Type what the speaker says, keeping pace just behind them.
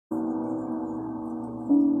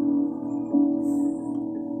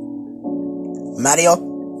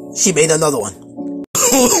Mario, she made another one.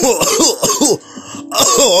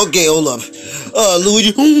 Oh, okay, hold up.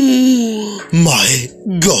 Luigi. My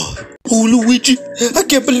God. Oh, Luigi, I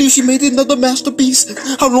can't believe she made another masterpiece.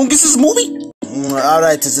 How long is this movie?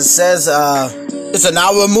 Alright, as it says, it's an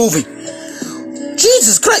hour movie.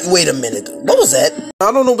 Jesus Christ, wait a minute. What was that?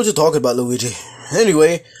 I don't know what you're talking about, Luigi.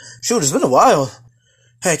 Anyway, shoot, it's been a while.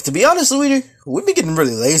 Heck, to be honest, Luigi, we've been getting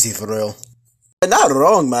really lazy for real. Not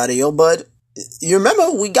wrong, Mario, but you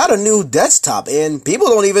remember we got a new desktop and people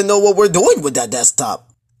don't even know what we're doing with that desktop.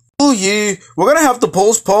 Oh yeah, we're gonna have to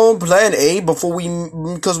postpone Plan A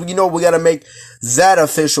because we gotta make that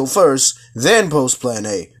official first, then post Plan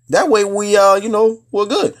A. That way we, we're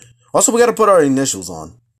good. Also, we gotta put our initials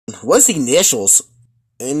on. What's initials?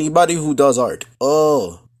 Anybody who does art.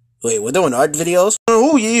 Oh, wait, we're doing art videos?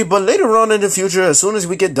 Oh yeah, but later on in the future, as soon as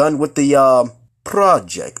we get done with the,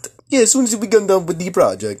 project. Yeah, as soon as we get done with the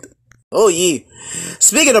project. Oh yeah.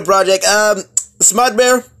 Speaking of project, Smart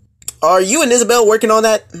Bear, are you and Isabel working on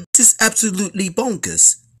that? This is absolutely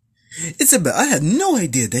bonkers. Isabel, I had no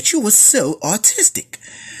idea that you were so autistic.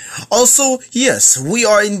 Also, yes, we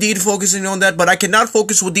are indeed focusing on that, but I cannot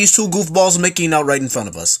focus with these two goofballs making out right in front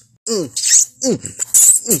of us.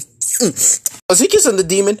 Was he kissing the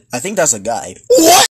demon? I think that's a guy. What?